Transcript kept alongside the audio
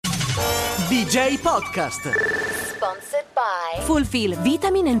DJ Podcast. Sponsored by Fulfill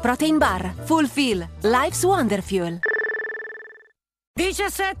Vitamin and Protein Bar. Fulfill Life's Wonder Fuel.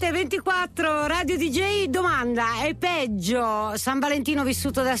 17:24 Radio DJ domanda: è peggio San Valentino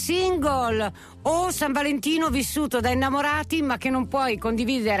vissuto da single o San Valentino vissuto da innamorati ma che non puoi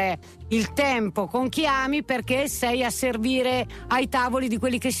condividere il tempo con chi ami perché sei a servire ai tavoli di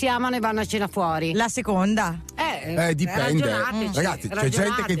quelli che si amano e vanno a cena fuori? La seconda. Dipende. Ragionateci, Ragazzi, c'è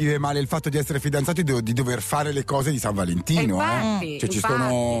gente che vive male il fatto di essere fidanzati e di dover fare le cose di San Valentino. Infatti, Cioè, ci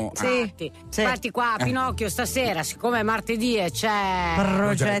sono. Infatti qua a Pinocchio stasera, siccome è martedì e c'è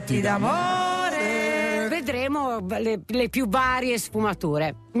Progetti d'amore, vedremo le più varie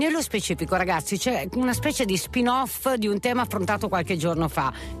sfumature. Nello specifico, ragazzi, c'è una specie di spin-off di un tema affrontato qualche giorno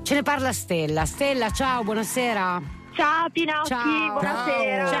fa. Ce ne parla Stella. Stella, ciao, buonasera. Ciao Pinocchi, Ciao.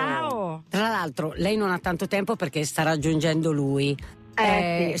 buonasera. Ciao. Tra l'altro, lei non ha tanto tempo perché sta raggiungendo lui. Sì,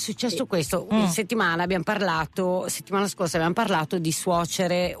 È successo questo, settimana scorsa abbiamo parlato di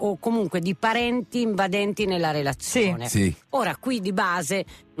suocere o comunque di parenti invadenti nella relazione. Sì. Ora qui di base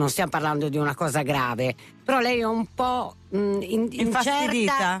non stiamo parlando di una cosa grave, però lei è un po' Infastidita.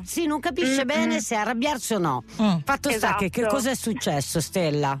 incerta, sì, non capisce bene se arrabbiarsi o no. Fatto sta che Esatto. cosa è successo,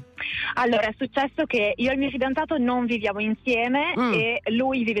 Stella? Allora, è successo che io e il mio fidanzato non viviamo insieme e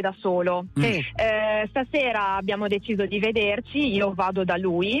lui vive da solo. Sì. Stasera abbiamo deciso di vederci, io vado da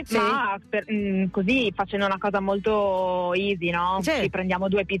lui, Sì. ma così facendo una cosa molto easy, no? Sì. Ci prendiamo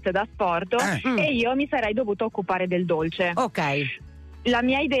 2 pizze da sport e io mi sarei dovuta occupare del dolce. Ok. La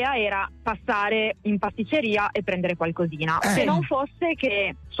mia idea era passare in pasticceria e prendere qualcosina, se non fosse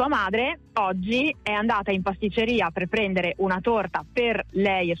che sua madre oggi è andata in pasticceria per prendere una torta per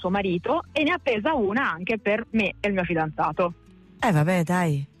lei e suo marito e ne ha presa una anche per me e il mio fidanzato. Vabbè,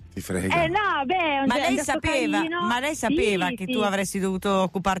 dai. Ti frega. No, beh, è un Ma ge- lei un gesto sapeva, carino. ma lei sapeva Sì, che sì. tu avresti dovuto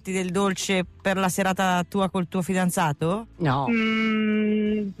occuparti del dolce per la serata tua col tuo fidanzato? No.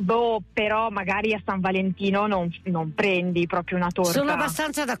 Però magari a San Valentino non prendi proprio una torta. Sono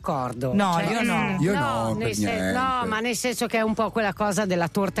abbastanza d'accordo. No, io no. Io no, per nel niente. no, ma nel senso che è un po' quella cosa della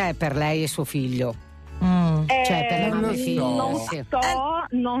torta è per lei e suo figlio. Cioè, per le non mamme lo e figli. so. Non Sì.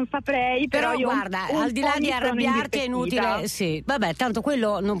 non saprei, però io guarda, un al di là po' di mi sono arrabbiarti è indispettita. inutile. Sì, vabbè, tanto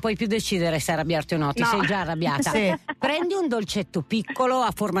quello non puoi più decidere se arrabbiarti o no, ti No. sei già arrabbiata. Sì. Prendi un dolcetto piccolo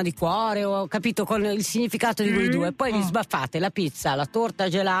a forma di cuore o capito con il significato di voi due, poi vi sbaffate la pizza, la torta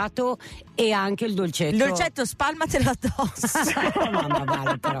gelato e anche il dolcetto. Il dolcetto spalmatelo addosso. No, ma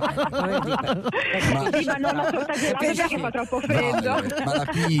vale però. Come dire. Sì, ma non la torta gelata Capisci? perché fa troppo freddo. Vale, ma la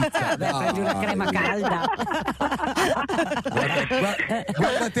pizza. Vabbè, prendi una crema calda.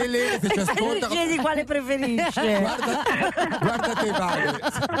 Guarda te Lele se ci ascolta. Chiedi quale preferisce. Guarda te Vale.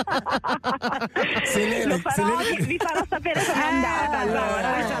 Se Lele, Lo se farò, Lele- vi farò sapere com'è andata.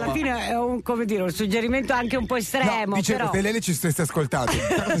 Allora, questo alla fine è un suggerimento anche un po' estremo, No, dicevo, però. se Lele ci stesse ascoltando,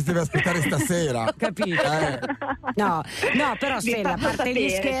 cosa si deve aspettare stasera? Capito? No, però Vi Stella, a faccio parte gli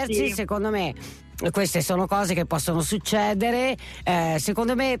sapere, scherzi, sì. secondo me queste sono cose che possono succedere.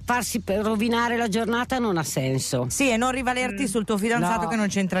 Secondo me farsi rovinare la giornata non ha senso. Sì, e non rivalerti sul tuo fidanzato No. che non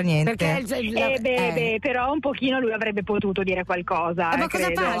c'entra niente. Perché Però un pochino lui avrebbe potuto dire qualcosa. ma cosa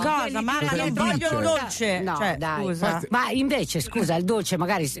credo. fa? Cosa? Ma Cosa non gli voglio dice? il dolce. No, Cioè, dai. scusa. Ma invece, scusa, il dolce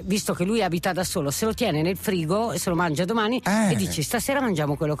magari, visto che lui abita da solo, se lo tiene nel frigo e se lo mangia domani e dici stasera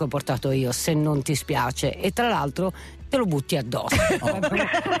mangiamo quello che ho portato io, se non ti spiace. E tra l'altro te lo butti addosso. Come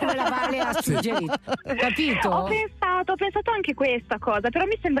la Vale ha suggerito. Capito? Ho pensato anche questa cosa, però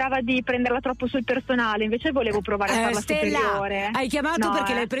mi sembrava di prenderla troppo sul personale, invece volevo provare a farla Stella, superiore. hai chiamato No,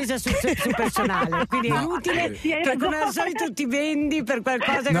 perché l'hai presa sul personale, quindi è inutile Sì, hai che come al ragione. solito ti vendi per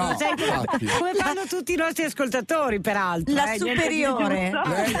qualcosa che No, non sai infatti. come fanno tutti i nostri ascoltatori, peraltro. La niente di superiore. giusto.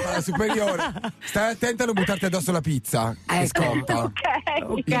 Lei fa la superiore. Stai attenta a non buttarti addosso la pizza. Che Ecco. scotta.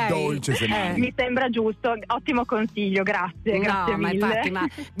 Ok. Il dolce se mai. Mi sembra giusto, ottimo consiglio, grazie, grazie No, ma mille. infatti, ma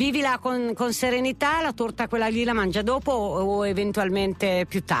vivila con serenità, la torta quella lì la mangia dopo o eventualmente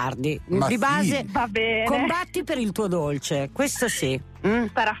più tardi. Ma Di sì. base Va bene. combatti per il tuo dolce, questo sì.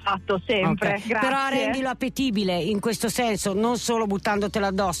 Sarà fatto sempre, Ok. grazie. Però rendilo appetibile in questo senso, non solo buttandotelo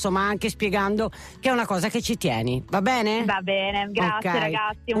addosso, ma anche spiegando che è una cosa che ci tieni, va bene? Va bene, grazie Ok.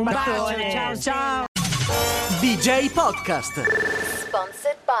 ragazzi, un Un bacio, bacione. ciao, ciao. DJ Podcast.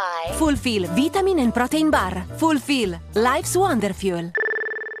 Sponsored by Fulfill Vitamin and Protein Bar. Fulfill Life's Wonder Fuel.